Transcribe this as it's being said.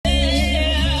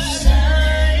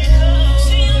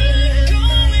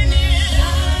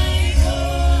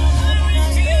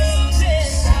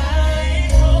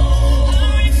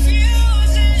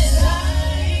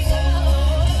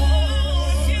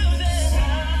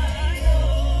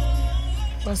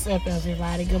What's up,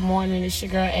 everybody? Good morning. It's your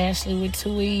girl Ashley with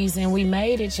 2 E's, and we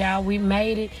made it, y'all. We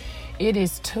made it. It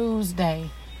is Tuesday.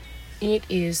 It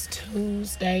is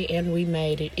Tuesday, and we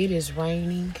made it. It is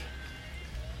raining.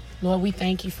 Lord, we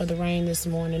thank you for the rain this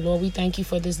morning. Lord, we thank you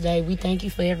for this day. We thank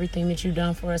you for everything that you've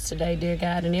done for us today, dear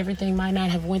God. And everything might not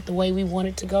have went the way we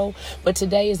wanted to go, but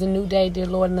today is a new day, dear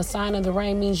Lord. And the sign of the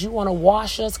rain means you want to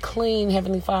wash us clean,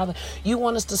 Heavenly Father. You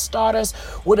want us to start us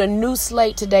with a new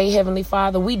slate today, Heavenly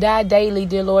Father. We die daily,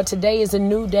 dear Lord. Today is a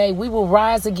new day. We will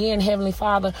rise again, Heavenly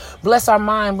Father. Bless our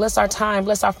mind, bless our time,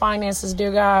 bless our finances,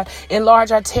 dear God.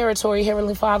 Enlarge our territory,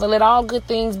 Heavenly Father. Let all good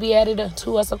things be added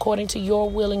to us according to your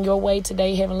will and your way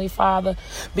today, Heavenly Father.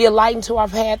 Be a light into our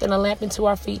path and a lamp into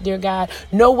our feet, dear God.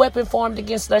 No weapon formed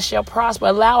against us shall prosper.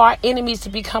 Allow our enemies to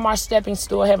become our stepping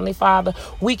stool, Heavenly Father.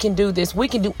 We can do this. We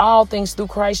can do all things through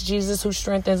Christ Jesus who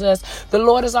strengthens us. The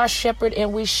Lord is our shepherd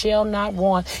and we shall not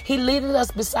want. He leadeth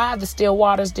us beside the still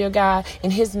waters, dear God,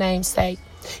 in his name's sake.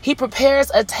 He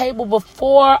prepares a table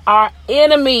before our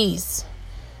enemies.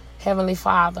 Heavenly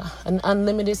Father, an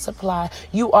unlimited supply.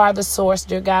 You are the source,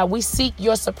 dear God. We seek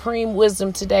your supreme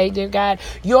wisdom today, dear God.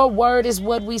 Your word is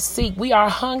what we seek. We are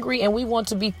hungry and we want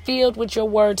to be filled with your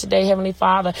word today, Heavenly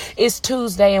Father. It's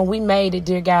Tuesday and we made it,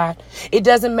 dear God. It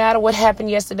doesn't matter what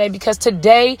happened yesterday because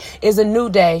today is a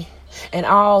new day. And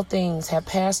all things have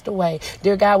passed away.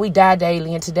 Dear God, we die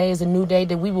daily. And today is a new day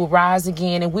that we will rise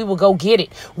again and we will go get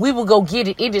it. We will go get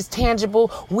it. It is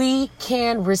tangible. We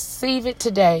can receive it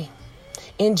today.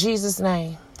 In Jesus'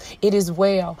 name, it is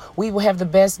well. We will have the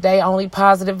best day, only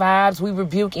positive vibes. We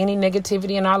rebuke any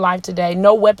negativity in our life today.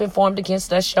 No weapon formed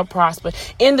against us shall prosper.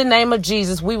 In the name of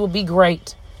Jesus, we will be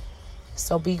great.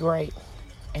 So be great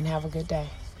and have a good day.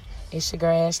 It's your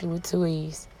girl Ashley with 2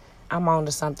 E's. I'm on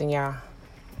to something, y'all.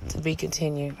 To be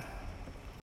continued.